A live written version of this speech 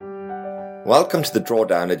Welcome to the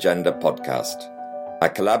Drawdown Agenda podcast, a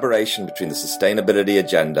collaboration between the Sustainability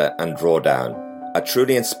Agenda and Drawdown, a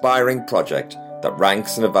truly inspiring project that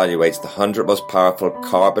ranks and evaluates the 100 most powerful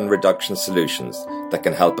carbon reduction solutions that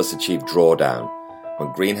can help us achieve drawdown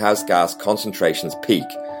when greenhouse gas concentrations peak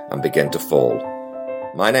and begin to fall.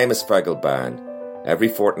 My name is Fergal Byrne. Every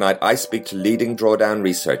fortnight I speak to leading drawdown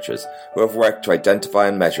researchers who have worked to identify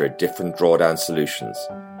and measure different drawdown solutions.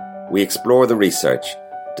 We explore the research,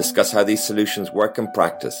 discuss how these solutions work in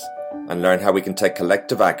practice, and learn how we can take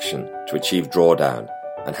collective action to achieve drawdown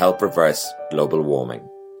and help reverse global warming.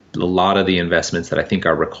 A lot of the investments that I think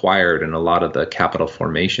are required and a lot of the capital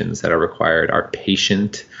formations that are required are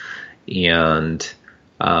patient and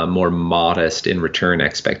more modest in return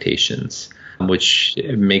expectations, which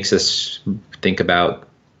makes us think about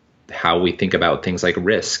how we think about things like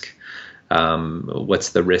risk. What's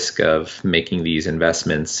the risk of making these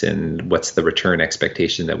investments, and what's the return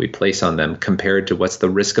expectation that we place on them compared to what's the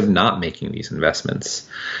risk of not making these investments?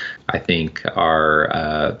 I think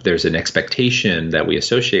there's an expectation that we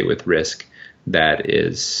associate with risk that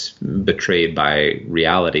is betrayed by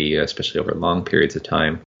reality, especially over long periods of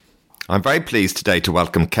time. I'm very pleased today to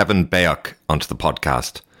welcome Kevin Bayuk onto the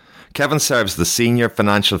podcast. Kevin serves as the Senior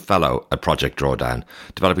Financial Fellow at Project Drawdown,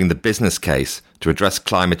 developing the business case to address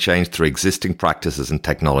climate change through existing practices and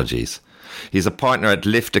technologies. He's a partner at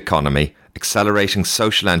Lift Economy, accelerating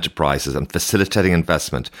social enterprises and facilitating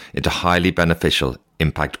investment into highly beneficial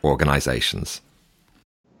impact organisations.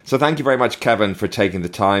 So thank you very much, Kevin, for taking the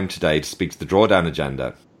time today to speak to the Drawdown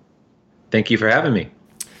Agenda. Thank you for having me.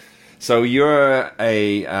 So you're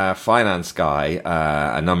a finance guy,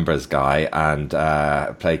 a numbers guy, and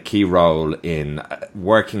play a key role in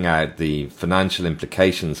working out the financial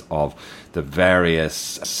implications of the various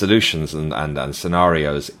solutions and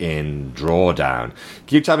scenarios in Drawdown.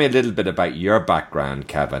 Can you tell me a little bit about your background,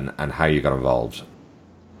 Kevin, and how you got involved?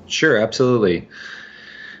 Sure, absolutely.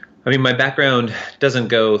 I mean, my background doesn't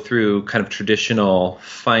go through kind of traditional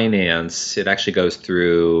finance. It actually goes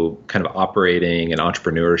through kind of operating and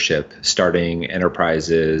entrepreneurship, starting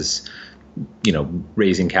enterprises,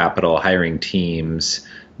 raising capital, hiring teams,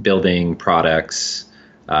 building products,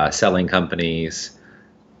 selling companies.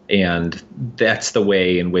 And that's the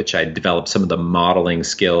way in which I developed some of the modeling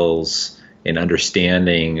skills and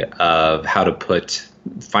understanding of how to put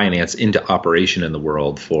finance into operation in the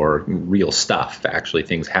world for real stuff, actually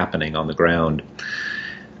things happening on the ground.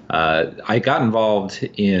 I got involved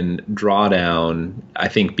in Drawdown, I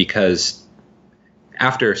think, because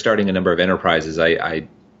after starting a number of enterprises, I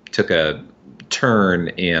took a turn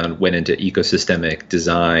and went into ecosystemic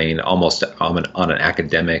design almost on an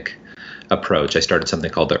academic approach. I started something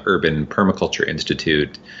called the Urban Permaculture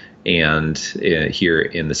Institute and here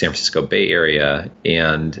in the San Francisco Bay Area,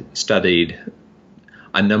 and studied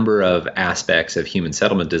a number of aspects of human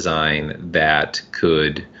settlement design that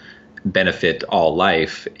could benefit all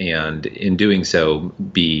life, and in doing so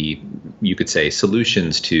be, you could say,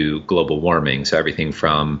 solutions to global warming. So everything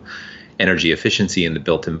from energy efficiency in the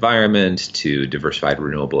built environment to diversified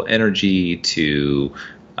renewable energy to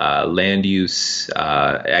land use,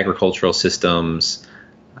 agricultural systems,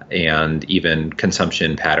 and even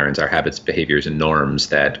consumption patterns, our habits, behaviors, and norms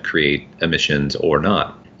that create emissions or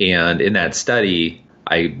not. And in that study,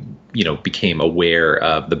 I, became aware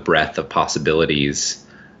of the breadth of possibilities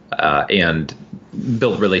and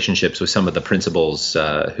built relationships with some of the principals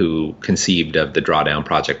who conceived of the Drawdown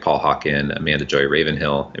project, Paul Hawken, Amanda Joy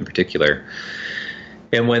Ravenhill in particular.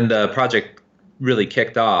 And when the project really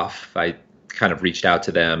kicked off, I kind of reached out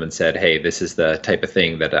to them and said, hey, this is the type of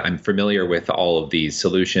thing that I'm familiar with, all of these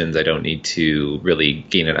solutions. I don't need to really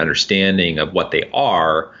gain an understanding of what they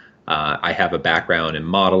are. I have a background in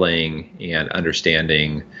modeling and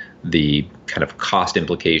understanding the kind of cost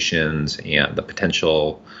implications and the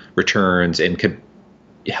potential returns, and could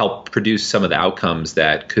help produce some of the outcomes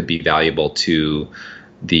that could be valuable to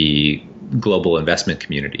the global investment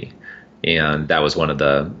community. And that was one of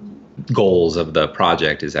the goals of the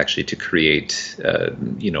project, is actually to create, a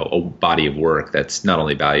body of work that's not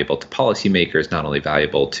only valuable to policymakers, not only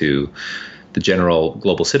valuable to the general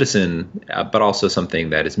global citizen, but also something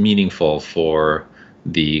that is meaningful for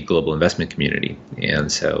the global investment community.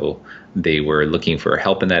 And so they were looking for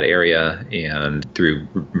help in that area, and through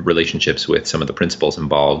relationships with some of the principals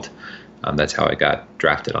involved, that's how I got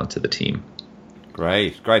drafted onto the team.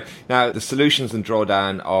 Great. Now, the solutions in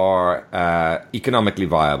Drawdown are economically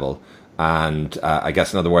viable. And I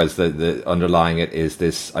guess, in other words, the underlying it is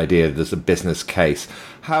this idea that there's a business case.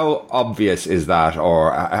 How obvious is that,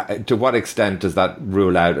 or to what extent does that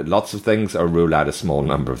rule out lots of things or rule out a small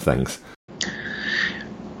number of things?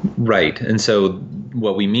 Right. And so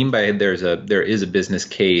what we mean by there is a business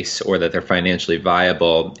case or that they're financially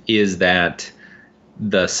viable is that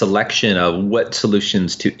the selection of what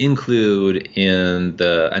solutions to include in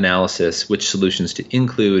the analysis, which solutions to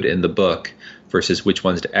include in the book versus which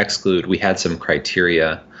ones to exclude, we had some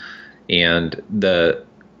criteria. And the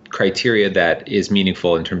criteria that is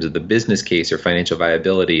meaningful in terms of the business case or financial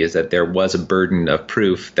viability is that there was a burden of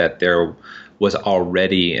proof that there was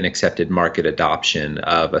already an accepted market adoption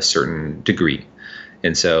of a certain degree.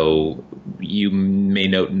 And so you may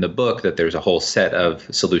note in the book that there's a whole set of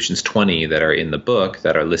solutions, 20 that are in the book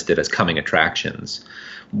that are listed as coming attractions.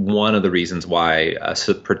 One of the reasons why a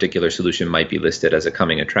particular solution might be listed as a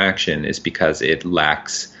coming attraction is because it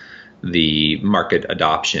lacks the market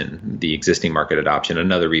adoption, the existing market adoption.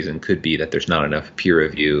 Another reason could be that there's not enough peer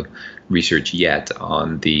review research yet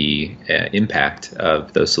on the impact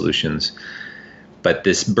of those solutions. But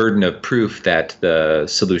this burden of proof that the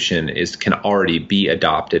solution can already be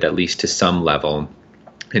adopted, at least to some level,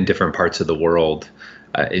 in different parts of the world,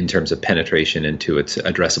 in terms of penetration into its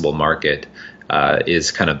addressable market,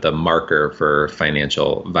 is kind of the marker for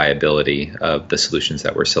financial viability of the solutions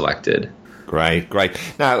that were selected. Great.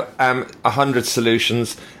 Now, 100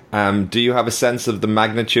 solutions. Do you have a sense of the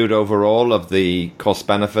magnitude overall of the cost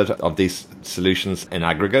benefit of these solutions in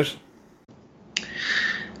aggregate?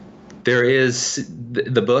 There is,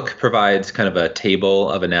 the book provides kind of a table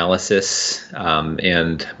of analysis,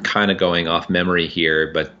 and kind of going off memory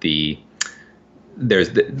here, but there's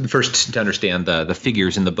first to understand the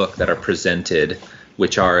figures in the book that are presented,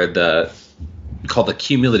 which are called the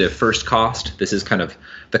cumulative first cost. This is kind of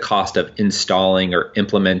the cost of installing or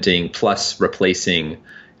implementing plus replacing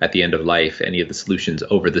at the end of life any of the solutions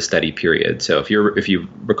over the study period. So if you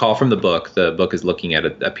recall from the book is looking at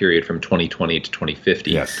a period from 2020 to 2050.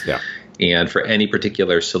 Yes, yeah. And for any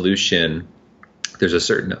particular solution, there's a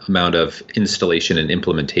certain amount of installation and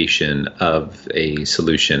implementation of a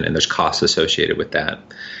solution, and there's costs associated with that.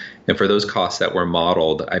 And for those costs that were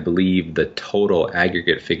modeled, I believe the total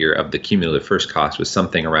aggregate figure of the cumulative first cost was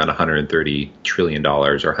something around $130 trillion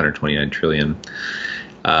or $129 trillion.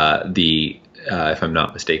 If I'm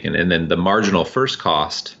not mistaken. And then the marginal first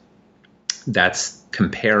cost, that's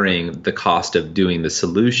comparing the cost of doing the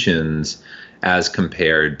solutions as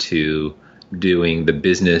compared to doing the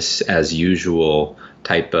business as usual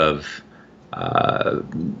type of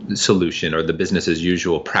solution, or the business as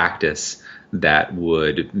usual practice that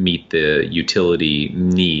would meet the utility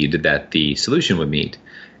need that the solution would meet.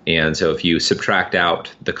 And so if you subtract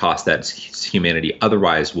out the cost that humanity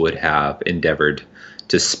otherwise would have endeavored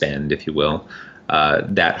to spend, if you will,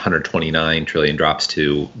 that 129 trillion drops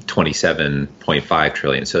to 27.5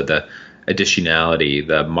 trillion. So the additionality,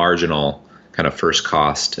 the marginal kind of first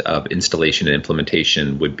cost of installation and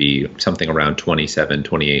implementation would be something around 27,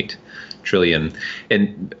 28 trillion.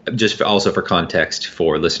 And just also for context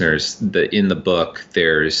for listeners, in the book,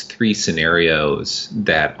 there's three scenarios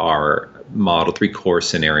that are modeled, three core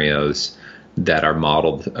scenarios that are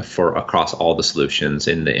modeled for across all the solutions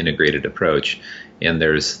in the integrated approach. And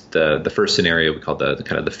there's the first scenario we call the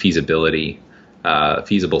kind of the feasibility,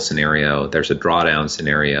 feasible scenario. There's a drawdown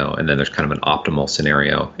scenario, and then there's kind of an optimal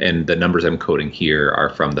scenario. And the numbers I'm quoting here are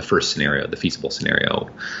from the first scenario, the feasible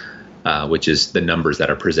scenario, which is the numbers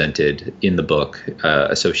that are presented in the book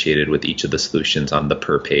associated with each of the solutions on the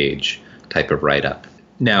per page type of write-up.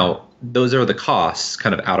 Now, those are the costs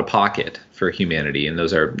kind of out of pocket for humanity, and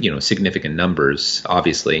those are significant numbers,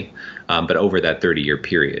 obviously, but over that 30-year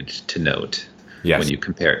period to note. Yes. When you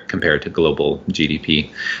compare it to global GDP.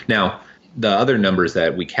 Now, the other numbers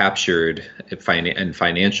that we captured in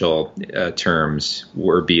financial terms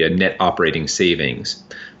were via net operating savings.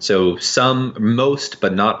 So most,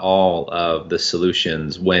 but not all of the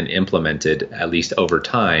solutions, when implemented, at least over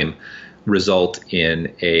time, result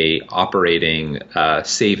in a operating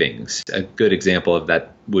savings. A good example of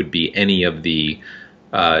that would be any of the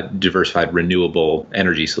diversified renewable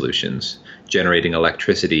energy solutions. Generating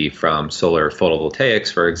electricity from solar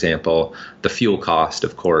photovoltaics, for example, the fuel cost,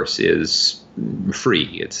 of course, is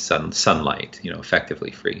free. It's sunlight,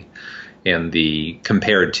 effectively free. And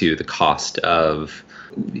compared to the cost of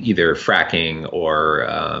either fracking or,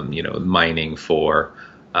 mining for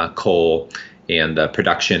coal, and the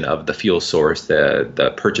production of the fuel source,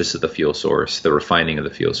 the purchase of the fuel source, the refining of the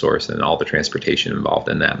fuel source, and all the transportation involved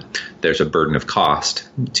in that, there's a burden of cost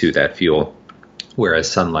to that fuel,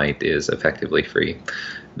 whereas sunlight is effectively free,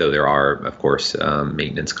 though there are, of course,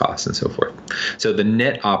 maintenance costs and so forth. So the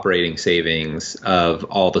net operating savings of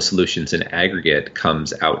all the solutions in aggregate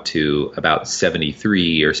comes out to about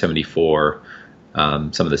 73 or 74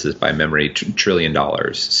 Some of this is by memory, $1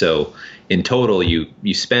 trillion. So in total,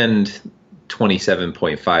 you spend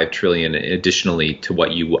 $27.5 trillion additionally to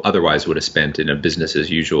what you otherwise would have spent in a business as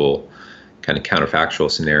usual kind of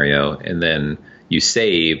counterfactual scenario, and then you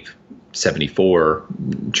save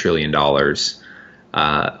 $74 trillion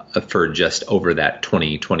for just over that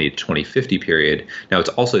 2020 to 2050 period. Now, it's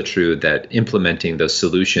also true that implementing those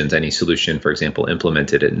solutions, any solution, for example,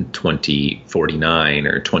 implemented in 2049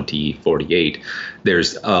 or 2048,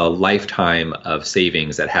 there's a lifetime of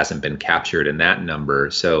savings that hasn't been captured in that number.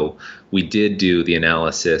 So we did do the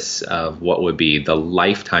analysis of what would be the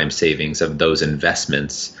lifetime savings of those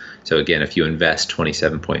investments. So again, if you invest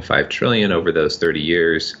 $27.5 trillion over those 30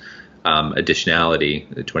 years, additionality,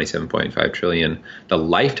 the $27.5 trillion, the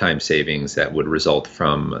lifetime savings that would result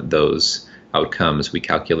from those outcomes, we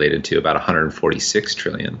calculated to about $146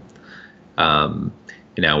 trillion.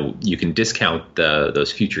 Now, you can discount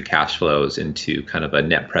those future cash flows into kind of a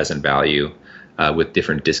net present value with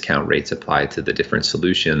different discount rates applied to the different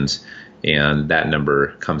solutions, and that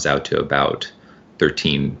number comes out to about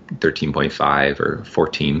 13.5 or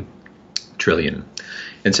 14 trillion.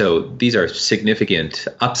 And so these are significant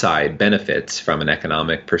upside benefits from an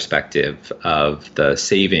economic perspective of the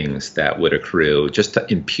savings that would accrue just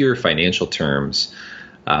in pure financial terms.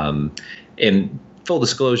 In full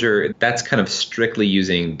disclosure, that's kind of strictly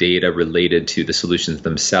using data related to the solutions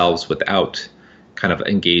themselves without kind of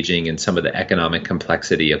engaging in some of the economic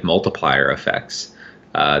complexity of multiplier effects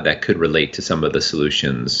that could relate to some of the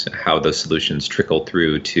solutions, how those solutions trickle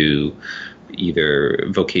through to either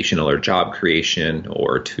vocational or job creation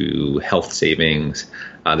or to health savings.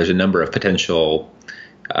 There's a number of potential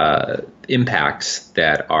impacts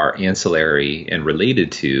that are ancillary and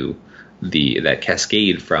related to that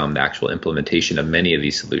cascade from the actual implementation of many of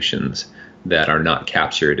these solutions that are not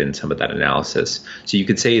captured in some of that analysis. So you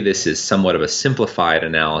could say this is somewhat of a simplified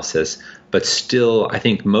analysis, but still, I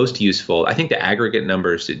think most useful. I think the aggregate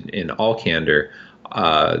numbers in all candor,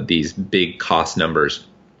 these big cost numbers,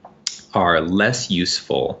 are less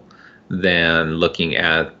useful than looking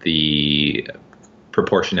at the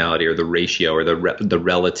proportionality or the ratio or the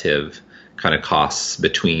relative kind of costs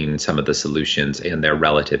between some of the solutions and their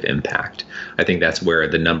relative impact. I think that's where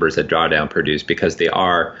the numbers that Drawdown produce, because they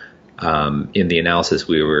are in the analysis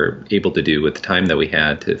we were able to do with the time that we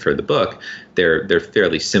had for the book, they're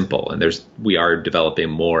fairly simple, and we are developing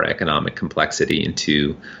more economic complexity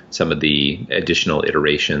into some of the additional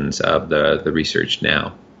iterations of the research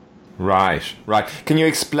now. Right. Can you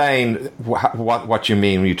explain what you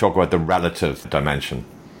mean when you talk about the relative dimension?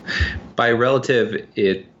 By relative,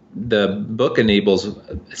 the book enables,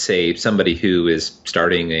 say, somebody who is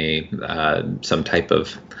starting some type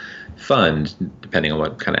of fund, depending on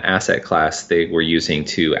what kind of asset class they were using,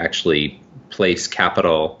 to actually place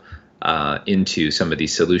capital into some of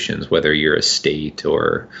these solutions, whether you're a state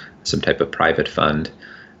or some type of private fund.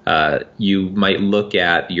 You might look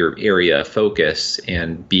at your area of focus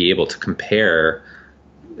and be able to compare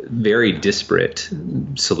very disparate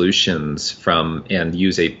solutions and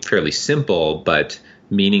use a fairly simple but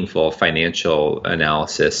meaningful financial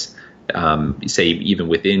analysis, say even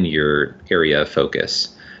within your area of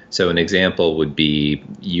focus. So an example would be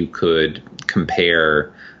you could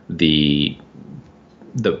compare the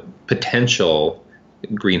potential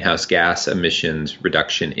greenhouse gas emissions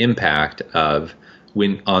reduction impact of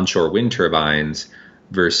onshore wind turbines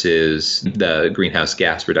versus the greenhouse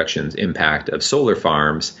gas reductions impact of solar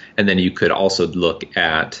farms. And then you could also look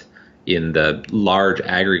at, in the large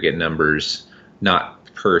aggregate numbers, not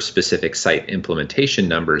per specific site implementation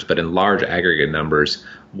numbers, but in large aggregate numbers,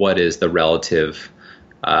 what is the relative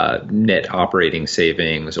net operating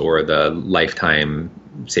savings or the lifetime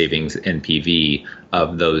savings NPV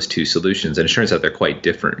of those two solutions. And it turns out they're quite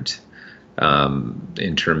different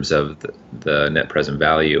in terms of the net present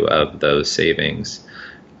value of those savings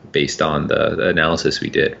based on the analysis we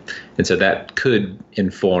did. And so that could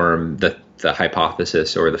inform the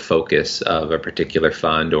hypothesis or the focus of a particular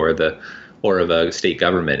fund or of a state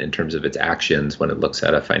government in terms of its actions when it looks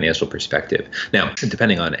at a financial perspective. Now,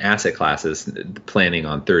 depending on asset classes, planning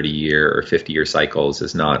on 30-year or 50-year cycles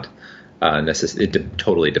is not necessary. It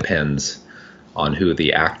totally depends on who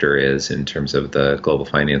the actor is in terms of the global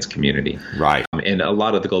finance community. Right. And a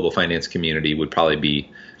lot of the global finance community would probably be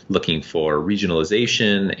looking for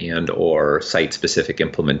regionalization and or site-specific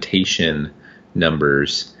implementation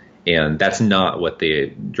numbers. And that's not what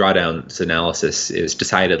the Drawdown's analysis is.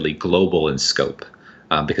 Decidedly global in scope,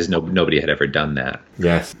 because nobody had ever done that.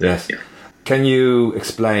 Yes. Yeah. Can you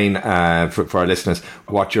explain for our listeners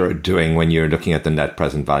what you're doing when you're looking at the net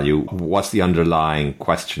present value? What's the underlying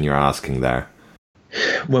question you're asking there?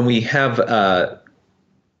 When we have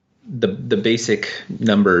the basic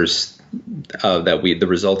numbers the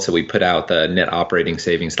results that we put out, the net operating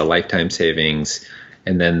savings, the lifetime savings,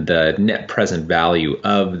 and then the net present value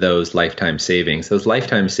of those lifetime savings. Those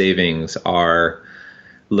lifetime savings are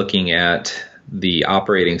looking at the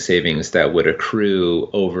operating savings that would accrue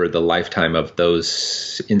over the lifetime of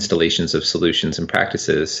those installations of solutions and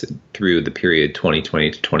practices through the period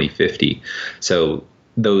 2020 to 2050. So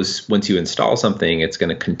those, once you install something, it's going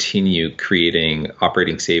to continue creating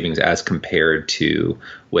operating savings as compared to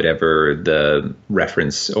whatever the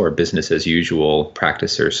reference or business as usual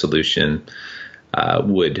practice or solution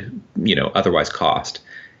would, otherwise cost.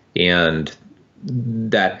 And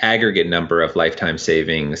that aggregate number of lifetime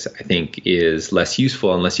savings, I think, is less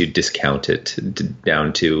useful unless you discount it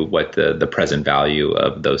down to what the present value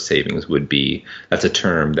of those savings would be. That's a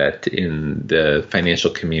term that in the financial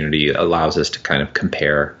community allows us to kind of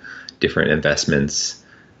compare different investments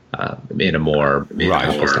in a more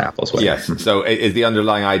apples to apples way. Yes. So is the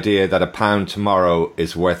underlying idea that £1 tomorrow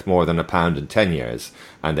is worth more than £1 in 10 years,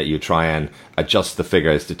 and that you try and adjust the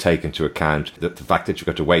figures to take into account the fact that you've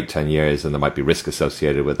got to wait 10 years and there might be risk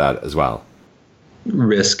associated with that as well?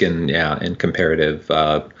 Risk and comparative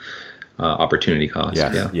opportunity cost.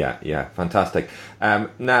 Yes. Yeah. Fantastic.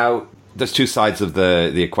 Now, there's two sides of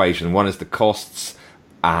the equation. One is the costs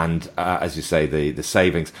and, as you say, the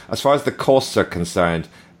savings. As far as the costs are concerned,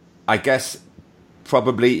 I guess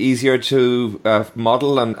probably easier to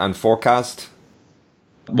model and forecast.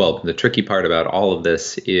 Well, the tricky part about all of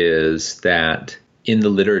this is that in the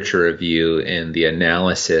literature review and the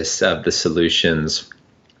analysis of the solutions,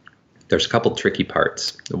 there's a couple tricky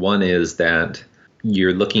parts. One is that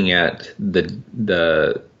you're looking at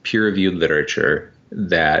the peer-reviewed literature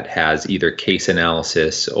that has either case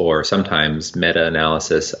analysis or sometimes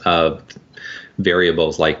meta-analysis of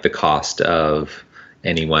variables like the cost of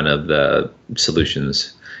any one of the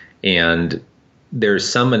solutions. And there's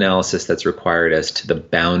some analysis that's required as to the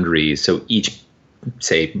boundaries. So each,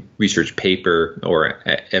 say, research paper or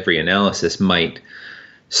every analysis might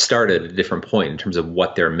start at a different point in terms of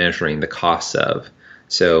what they're measuring the costs of.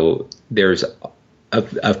 So there's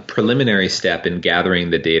a preliminary step in gathering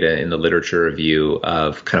the data in the literature review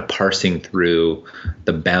of kind of parsing through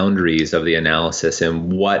the boundaries of the analysis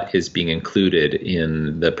and what is being included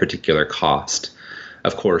in the particular cost.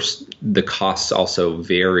 Of course, the costs also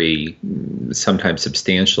vary sometimes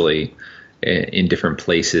substantially in different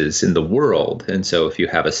places in the world. And so if you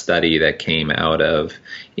have a study that came out of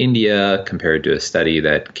India compared to a study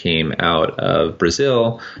that came out of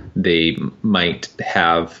Brazil, they might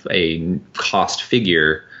have a cost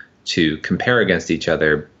figure to compare against each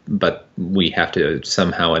other, but we have to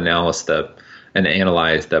somehow analyze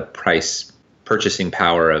the price purchasing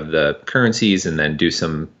power of the currencies and then do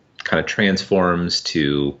some kind of transforms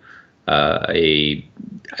to a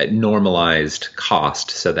normalized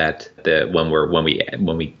cost, so that when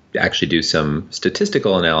we actually do some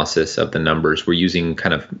statistical analysis of the numbers, we're using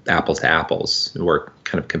kind of apples to apples. We're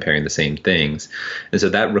kind of comparing the same things, and so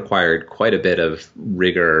that required quite a bit of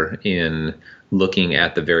rigor in looking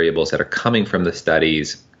at the variables that are coming from the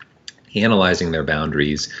studies, analyzing their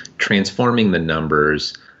boundaries, transforming the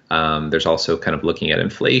numbers. There's also kind of looking at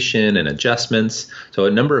inflation and adjustments. So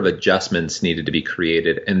a number of adjustments needed to be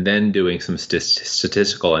created, and then doing some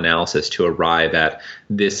statistical analysis to arrive at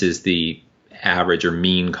this is the average or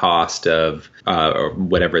mean cost of or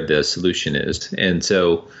whatever the solution is. And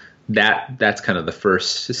so that's kind of the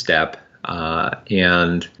first step.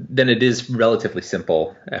 And then it is relatively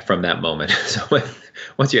simple from that moment. So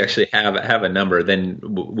once you actually have a number, then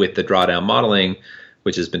with the drawdown modeling,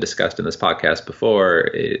 which has been discussed in this podcast before,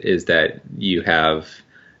 is that you have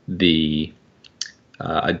the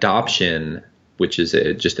adoption, which is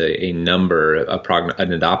just a number,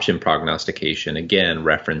 an adoption prognostication, again,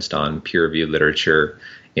 referenced on peer-reviewed literature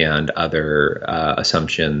and other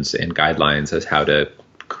assumptions and guidelines as how to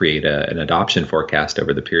create an adoption forecast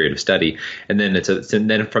over the period of study. And then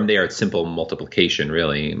then from there, it's simple multiplication,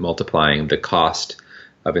 really, multiplying the cost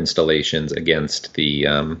of installations against the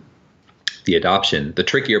adoption. The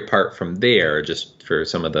trickier part from there, just for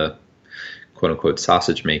some of the quote unquote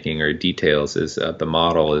sausage making or details, is the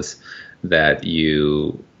model is that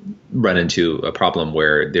you run into a problem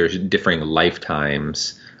where there's differing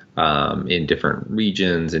lifetimes in different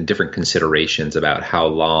regions and different considerations about how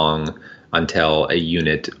long until a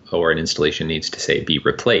unit or an installation needs to, say, be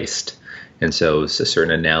replaced. And so it's a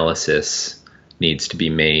certain analysis needs to be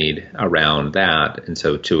made around that, and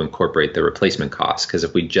so to incorporate the replacement costs, because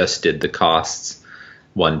if we just did the costs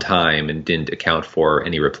one time and didn't account for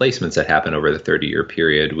any replacements that happen over the 30-year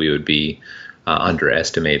period, we would be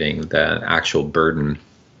underestimating the actual burden.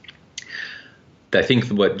 I think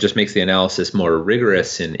what just makes the analysis more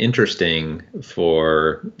rigorous and interesting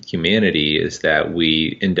for humanity is that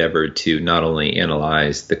we endeavored to not only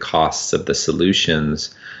analyze the costs of the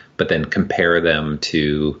solutions, but then compare them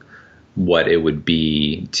to what it would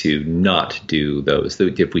be to not do those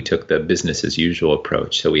if we took the business as usual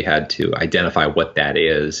approach. So we had to identify what that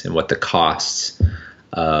is and what the costs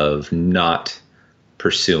of not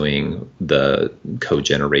pursuing the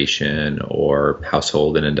cogeneration or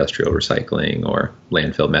household and industrial recycling or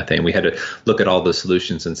landfill methane. We had to look at all the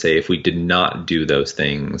solutions and say, if we did not do those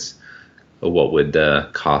things, what would the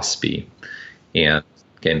costs be? And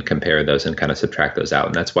compare those and kind of subtract those out.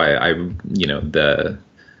 And that's why the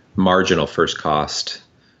marginal first cost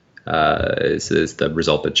is the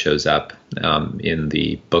result that shows up in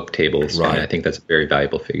the book tables. Right. And I think that's a very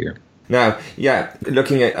valuable figure. Now,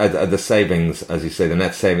 looking at the savings, as you say, the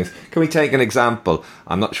net savings, can we take an example?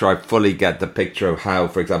 I'm not sure I fully get the picture of how,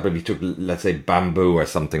 for example, if you took, let's say, bamboo or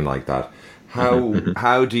something like that,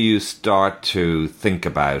 how do you start to think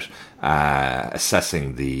about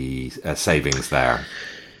assessing the savings there?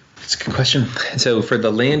 That's a good question. So for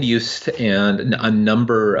the land use and a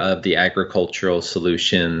number of the agricultural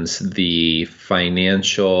solutions, the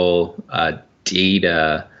financial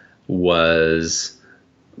data was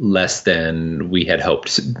less than we had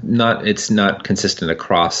hoped. It's not consistent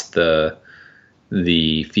across the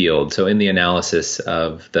field. So in the analysis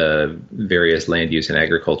of the various land use and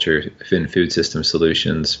agriculture and food system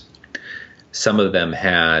solutions, some of them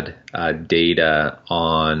had data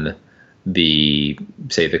on the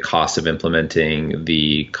cost of implementing,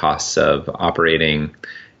 the costs of operating,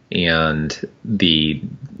 and the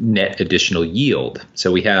net additional yield.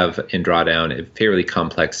 So we have in Drawdown a fairly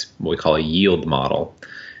complex, what we call a yield model.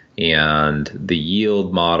 And the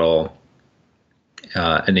yield model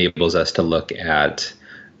enables us to look at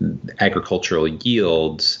agricultural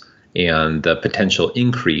yields and the potential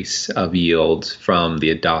increase of yields from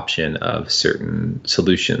the adoption of certain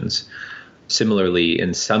solutions. Similarly,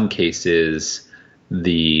 in some cases,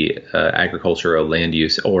 the agricultural land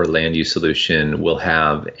use or land use solution will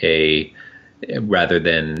have rather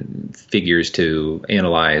than figures to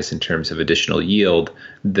analyze in terms of additional yield,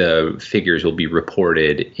 the figures will be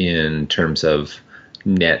reported in terms of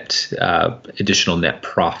additional net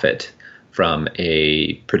profit from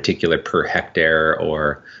a particular per hectare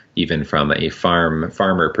or even from a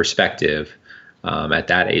farmer perspective at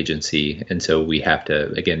that agency. And so we have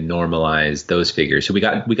to, again, normalize those figures. So we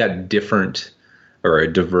got different or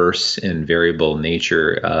a diverse and variable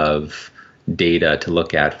nature of data to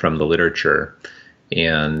look at from the literature.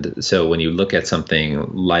 And so when you look at something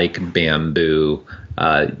like bamboo,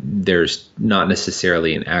 there's not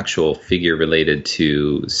necessarily an actual figure related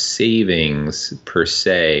to savings per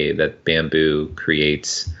se that bamboo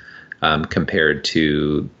creates compared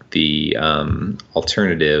to the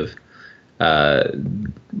alternative.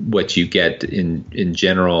 What you get in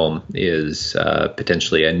general is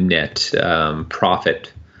potentially a net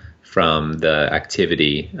profit from the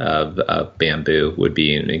activity of bamboo would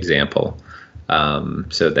be an example.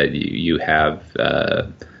 So that you have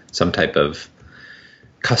some type of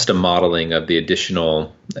custom modeling of the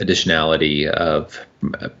additionality of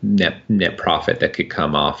net profit that could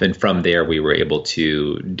come off. And from there, we were able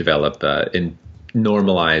to develop and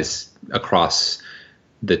normalize across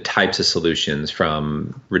the types of solutions,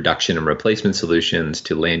 from reduction and replacement solutions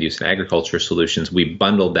to land use and agriculture solutions. We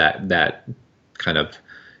bundled that kind of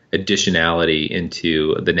additionality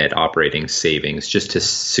into the net operating savings, just to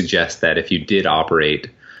suggest that if you did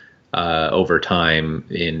operate over time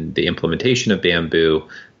in the implementation of bamboo,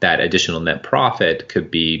 that additional net profit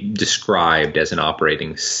could be described as an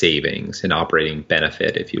operating savings, an operating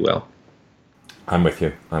benefit, if you will. I'm with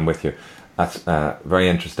you. That's very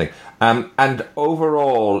interesting. And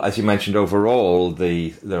overall, as you mentioned,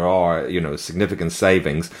 there are significant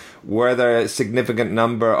savings. Were there a significant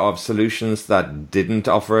number of solutions that didn't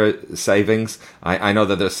offer savings? I know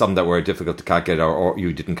that there's some that were difficult to calculate, or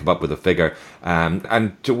you didn't come up with a figure.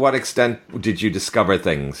 And to what extent did you discover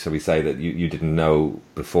things, shall we say, that you didn't know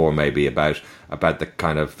before, maybe about the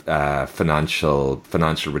kind of financial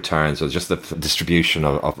returns, or just the distribution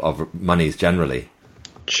of monies generally?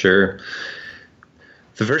 Sure.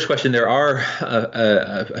 The first question, there are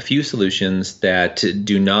a few solutions that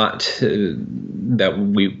do not, that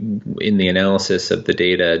we, in the analysis of the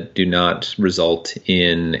data, do not result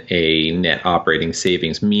in a net operating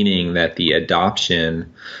savings, meaning that the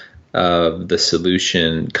adoption of the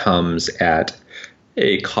solution comes at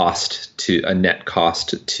a net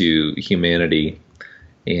cost to humanity.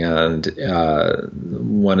 And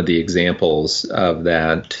one of the examples of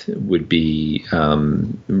that would be,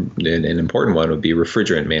 an important one would be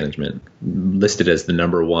refrigerant management, listed as the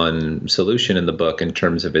number one solution in the book in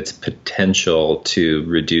terms of its potential to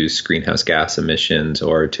reduce greenhouse gas emissions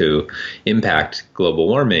or to impact global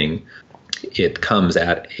warming. It comes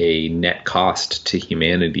at a net cost to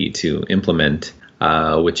humanity to implement,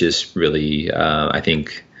 which is really, I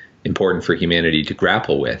think, important for humanity to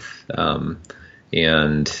grapple with.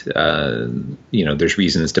 There's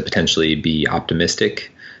reasons to potentially be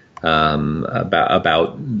optimistic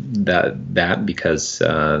about that because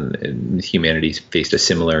humanity's faced a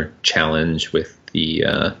similar challenge with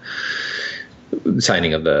the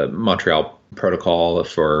signing of the Montreal Protocol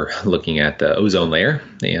for looking at the ozone layer,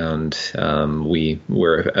 and we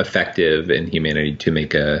were effective in humanity to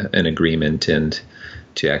make an agreement and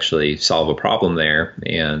to actually solve a problem there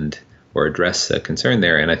or address a concern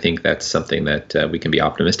there. And I think that's something that we can be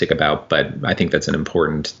optimistic about, but I think that's an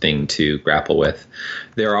important thing to grapple with.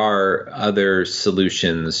 There are other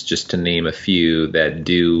solutions, just to name a few, that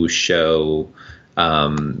do show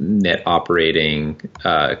net operating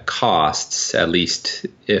costs, at least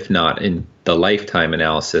if not in the lifetime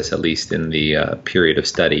analysis, at least in the period of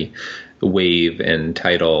study. Wave and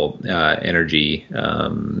tidal energy,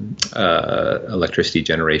 electricity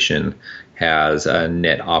generation has a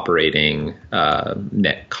net operating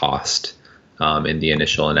net cost in the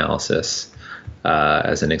initial analysis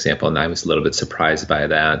as an example. And I was a little bit surprised by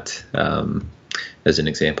that as an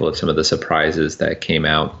example of some of the surprises that came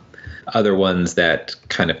out. Other ones that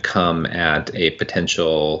kind of come at a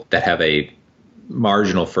potential that have a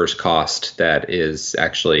marginal first cost that is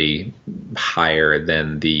actually higher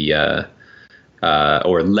than the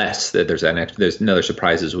or less. There's another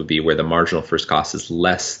surprises would be where the marginal first cost is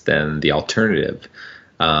less than the alternative.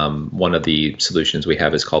 One of the solutions we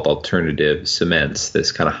have is called alternative cements,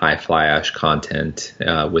 this kind of high fly ash content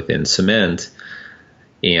within cement.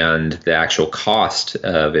 And the actual cost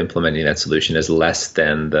of implementing that solution is less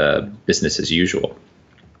than the business as usual,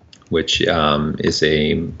 which is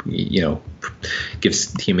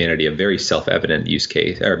gives humanity a very self-evident use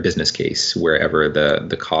case or business case wherever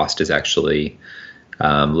the cost is actually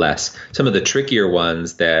less. Some of the trickier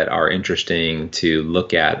ones that are interesting to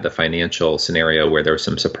look at the financial scenario where there were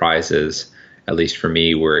some surprises, at least for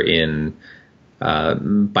me, were in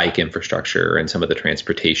bike infrastructure and some of the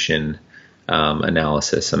transportation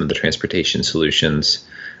analysis, some of the transportation solutions.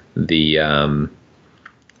 The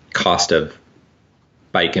cost of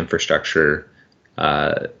bike infrastructure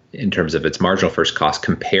in terms of its marginal first cost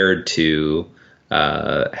compared to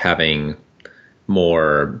having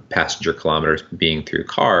more passenger kilometers being through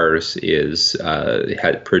cars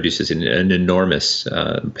produces an enormous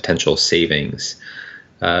potential savings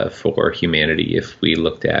for humanity if we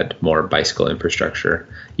looked at more bicycle infrastructure.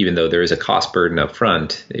 Even though there is a cost burden up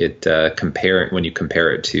front, when you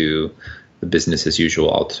compare it to the business as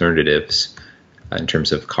usual alternatives in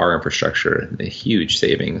terms of car infrastructure, a huge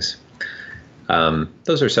savings.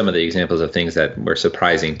 Those are some of the examples of things that were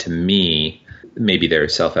surprising to me. Maybe they're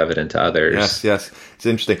self-evident to others. Yes. It's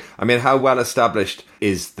interesting. I mean, how well established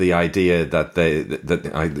is the idea that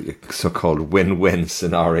so-called win-win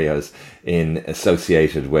scenarios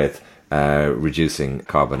associated with reducing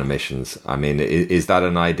carbon emissions? I mean, is that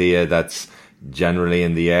an idea that's generally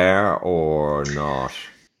in the air or not?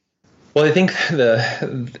 Well, I think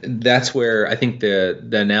that's where I think the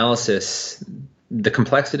analysis, the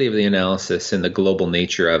complexity of the analysis and the global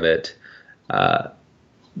nature of it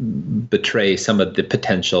betray some of the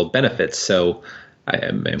potential benefits. So,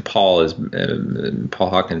 Paul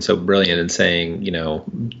Hawkins so brilliant in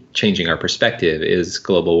saying, changing our perspective. Is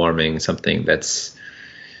global warming something that's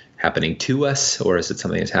happening to us, or is it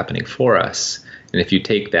something that's happening for us? And if you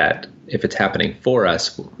take that, if it's happening for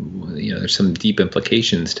us, there's some deep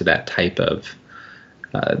implications to that type of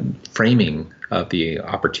framing of the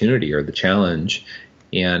opportunity or the challenge.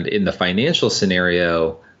 And in the financial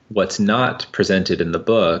scenario, what's not presented in the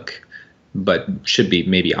book, but should be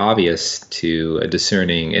maybe obvious to a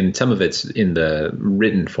discerning, and some of it's in the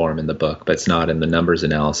written form in the book, but it's not in the numbers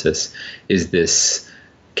analysis, is this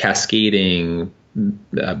cascading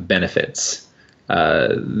benefits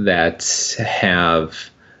that have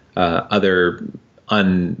other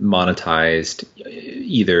unmonetized,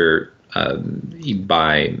 either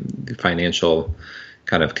by financial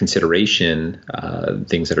kind of consideration,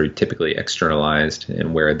 things that are typically externalized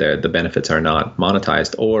and where the benefits are not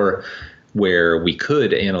monetized, or where we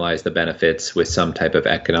could analyze the benefits with some type of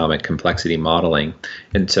economic complexity modeling.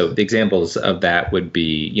 And so the examples of that would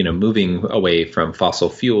be, moving away from fossil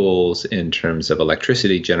fuels in terms of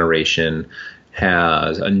electricity generation,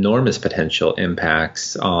 has enormous potential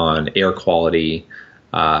impacts on air quality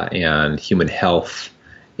and human health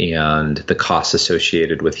and the costs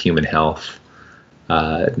associated with human health.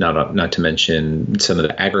 Not to mention some of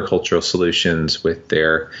the agricultural solutions with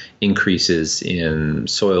their increases in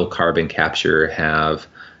soil carbon capture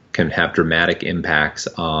can have dramatic impacts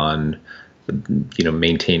on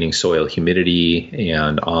maintaining soil humidity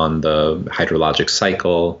and on the hydrologic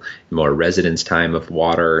cycle, more residence time of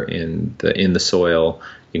water in the soil,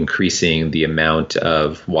 increasing the amount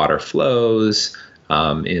of water flows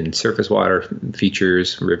in surface water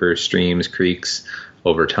features, rivers, streams, creeks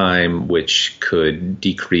over time, which could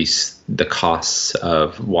decrease the costs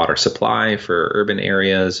of water supply for urban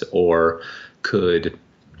areas or could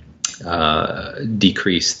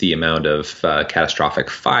decrease the amount of catastrophic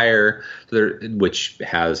fire, which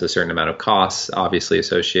has a certain amount of costs obviously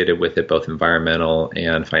associated with it, both environmental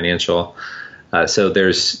and financial. So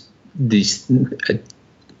there's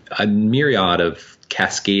a myriad of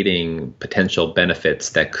cascading potential benefits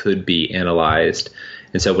that could be analyzed.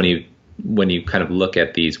 And so when you kind of look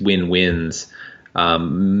at these win-wins,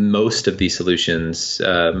 most of these solutions,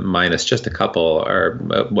 minus just a couple, are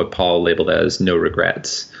what Paul labeled as no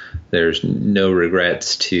regrets. There's no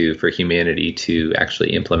regrets for humanity to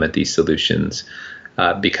actually implement these solutions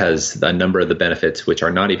because a number of the benefits, which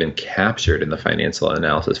are not even captured in the financial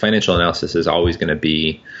analysis is always going to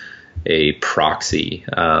be a proxy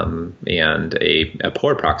and a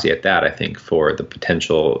poor proxy at that, I think, for the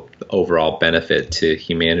potential overall benefit to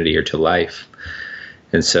humanity or to life.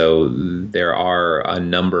 And so there are a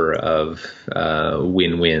number of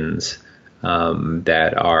win-wins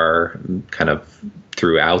that are kind of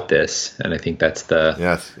throughout this, and I think that's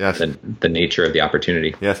the nature of the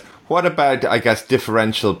opportunity. Yes. What about, I guess,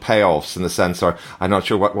 differential payoffs in the sense, or I'm not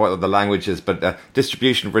sure what the language is, but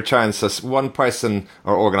distribution of returns. So one person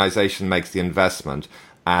or organization makes the investment,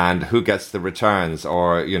 and who gets the returns?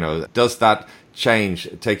 Or, does that change,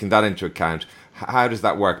 taking that into account? How does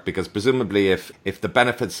that work? Because presumably if the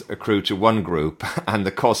benefits accrue to one group and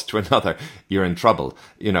the cost to another, you're in trouble,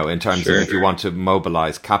 in terms of if you want to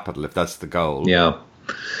mobilize capital, if that's the goal. Yeah.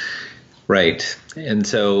 Right. And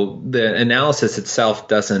so the analysis itself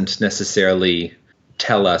doesn't necessarily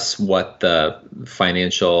tell us what the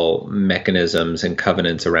financial mechanisms and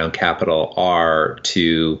covenants around capital are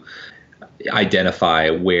to identify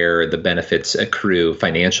where the benefits accrue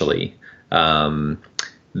financially. There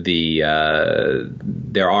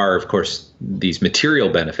are, of course, these material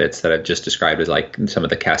benefits that I've just described as like some of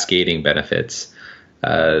the cascading benefits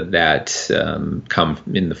that come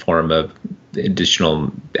in the form of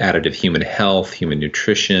additional additive human health, human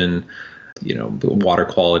nutrition, water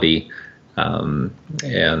quality,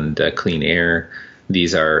 and clean air.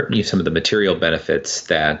 These are some of the material benefits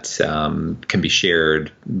that can be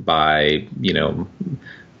shared by,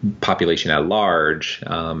 population at large,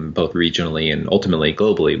 both regionally and ultimately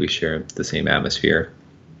globally. We share the same atmosphere.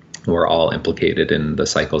 We're all implicated in the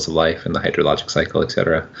cycles of life and the hydrologic cycle, et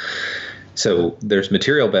cetera. So there's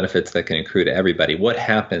material benefits that can accrue to everybody. What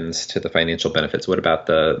happens to the financial benefits? What about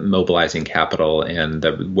the mobilizing capital and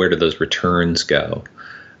where do those returns go?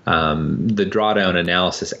 The drawdown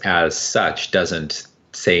analysis as such doesn't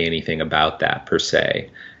say anything about that per se.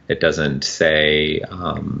 It doesn't say,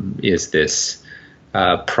 is this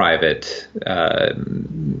private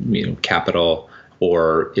capital,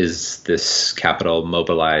 or is this capital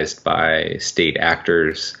mobilized by state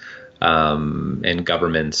actors and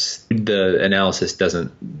governments? The analysis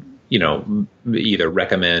doesn't, either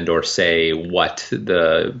recommend or say what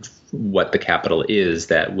the capital is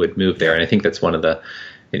that would move there. And I think that's one of the,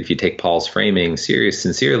 if you take Paul's framing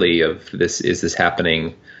sincerely of this, is this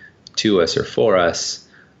happening to us or for us?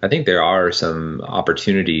 I think there are some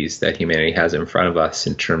opportunities that humanity has in front of us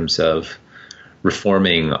in terms of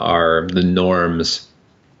reforming the norms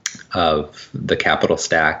of the capital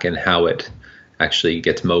stack and how it actually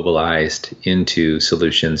gets mobilized into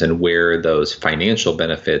solutions and where those financial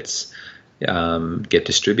benefits get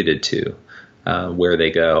distributed to, where they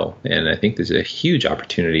go. And I think there's a huge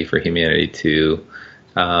opportunity for humanity to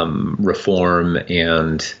reform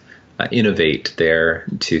and innovate there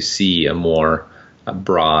to see a more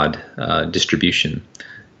broad distribution.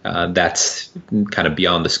 That's kind of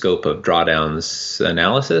beyond the scope of Drawdown's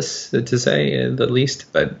analysis, to say the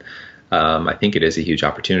least, but I think it is a huge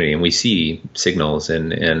opportunity, and we see signals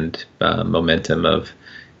and momentum of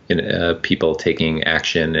people taking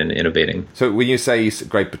action and innovating. So when you say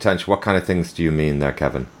great potential, what kind of things do you mean there,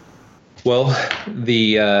 Kevin? Well,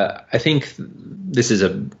 I think this is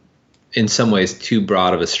in some ways too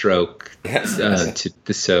broad of a stroke. Yes.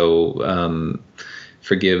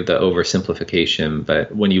 forgive the oversimplification,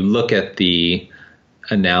 but when you look at the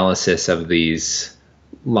analysis of these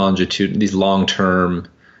long-term,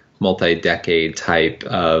 multi-decade type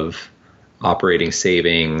of operating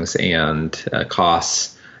savings and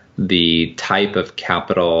costs, the type of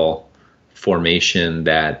capital formation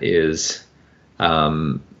that is,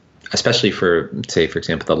 especially for, say, for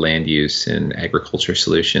example, the land use and agriculture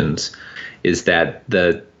solutions, is that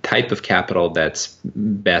the type of capital that's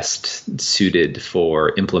best suited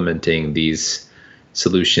for implementing these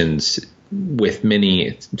solutions, with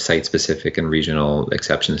many site-specific and regional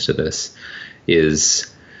exceptions to this,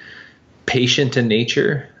 is patient in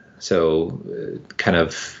nature. So kind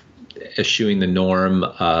of eschewing the norm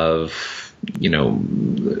of,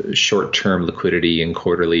 short-term liquidity and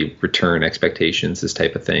quarterly return expectations, this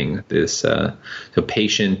type of thing. So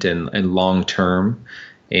patient and long-term,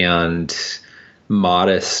 and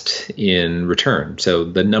modest in return. So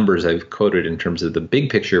the numbers I've quoted in terms of the big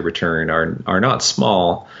picture return are not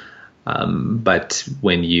small, but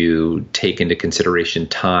when you take into consideration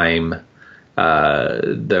time,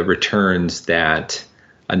 the returns that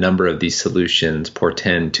a number of these solutions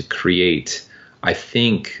portend to create, I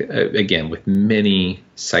think, again, with many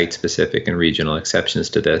site-specific and regional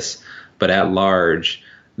exceptions to this, but at large,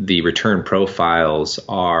 the return profiles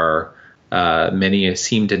are, many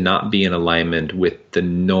seem to not be in alignment with the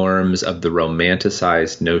norms of the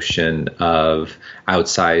romanticized notion of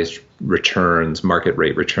outsized returns, market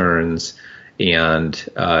rate returns, and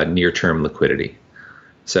near-term liquidity.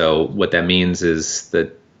 So what that means is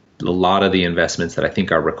that a lot of the investments that I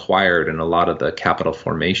think are required and a lot of the capital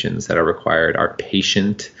formations that are required are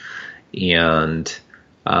patient and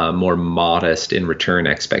more modest in return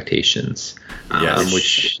expectations,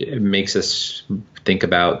 which makes us think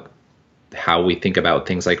about how we think about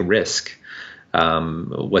things like risk.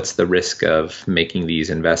 What's the risk of making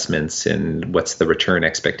these investments, and what's the return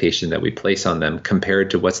expectation that we place on them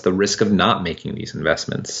compared to what's the risk of not making these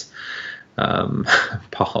investments?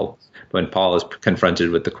 When Paul is confronted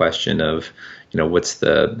with the question of, what's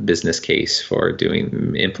the business case for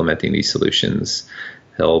implementing these solutions,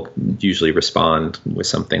 he'll usually respond with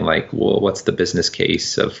something like, well, what's the business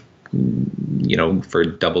case of, for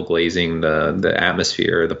double glazing the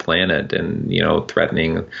atmosphere, the planet, and,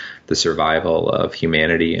 threatening the survival of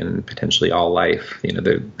humanity and potentially all life.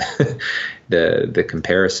 The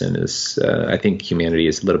comparison is, I think humanity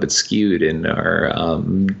is a little bit skewed in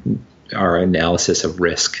our analysis of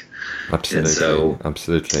risk. Absolutely. And so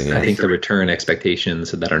absolutely. Yes. I think the return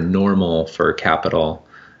expectations that are normal for capital,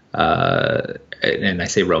 and I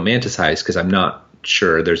say romanticized because I'm not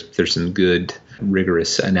sure there's some good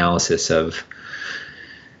rigorous analysis of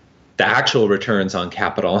the actual returns on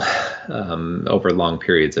capital over long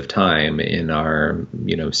periods of time in our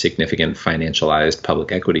significant financialized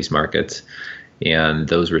public equities markets, and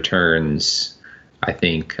those returns, I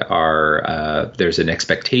think, are there's an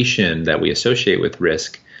expectation that we associate with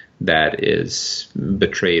risk that is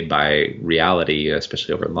betrayed by reality,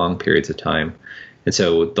 especially over long periods of time. And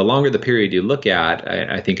so the longer the period you look at,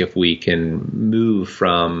 I think if we can move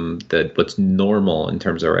from what's normal in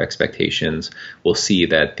terms of our expectations, we'll see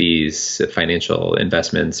that these financial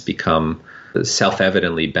investments become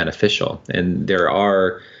self-evidently beneficial. And there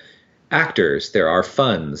are actors, there are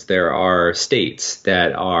funds, there are states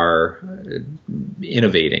that are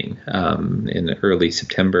innovating. In early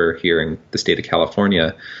September here in the state of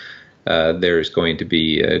California, there's going to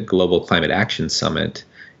be a global climate action summit.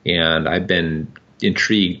 And I've been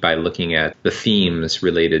intrigued by looking at the themes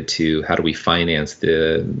related to how do we finance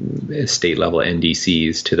the state level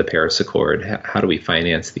NDCs to the Paris Accord? How do we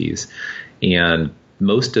finance these? And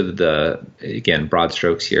most of again, broad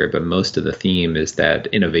strokes here, but most of the theme is that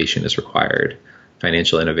innovation is required.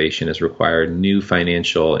 Financial innovation is required, new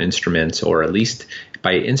financial instruments, or at least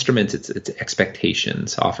by instruments, it's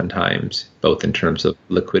expectations oftentimes, both in terms of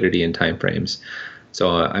liquidity and timeframes. So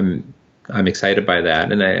I'm excited by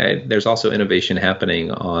that. And there's also innovation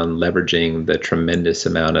happening on leveraging the tremendous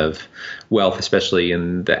amount of wealth, especially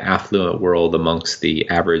in the affluent world amongst the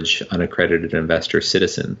average unaccredited investor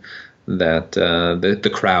citizen, that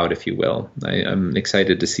the crowd, if you will. I'm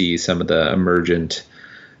excited to see some of the emergent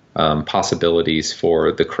possibilities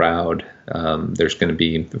for the crowd. There's going to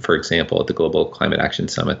be, for example, at the Global Climate Action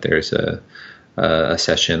Summit, there's a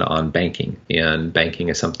session on banking, and banking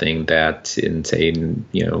is something that in, say,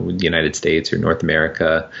 the United States or North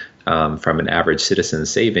America, from an average citizen's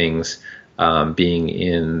savings, being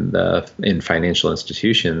in financial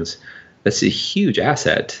institutions, that's a huge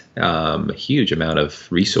asset, a huge amount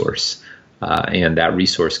of resource, and that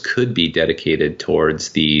resource could be dedicated towards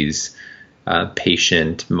these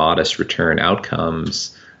patient, modest return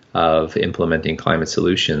outcomes of implementing climate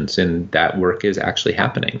solutions, and that work is actually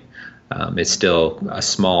happening. It's still a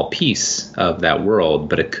small piece of that world,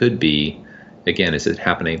 but it could be, again, is it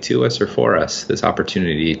happening to us or for us? This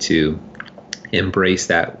opportunity to embrace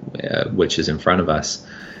that which is in front of us.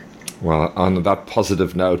 Well, on that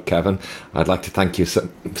positive note, Kevin, I'd like to thank you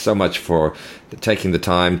so much for taking the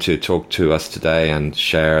time to talk to us today and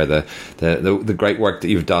share the great work that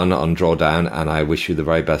you've done on Drawdown. And I wish you the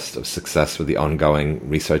very best of success with the ongoing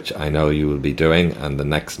research I know you will be doing and the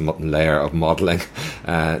next layer of modelling.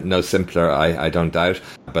 No simpler, I don't doubt.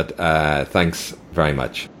 But thanks very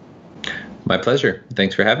much. My pleasure.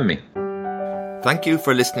 Thanks for having me. Thank you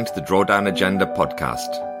for listening to the Drawdown Agenda podcast.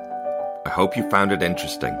 I hope you found it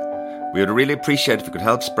interesting. We would really appreciate if you could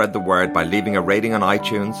help spread the word by leaving a rating on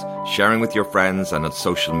iTunes, sharing with your friends and on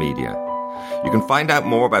social media. You can find out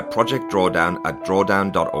more about Project Drawdown at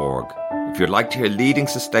drawdown.org. If you'd like to hear leading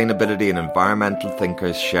sustainability and environmental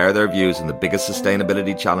thinkers share their views on the biggest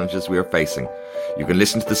sustainability challenges we are facing, you can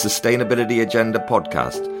listen to the Sustainability Agenda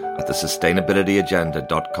podcast at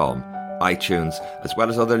thesustainabilityagenda.com, iTunes, as well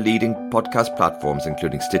as other leading podcast platforms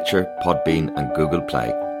including Stitcher, Podbean and Google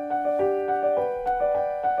Play.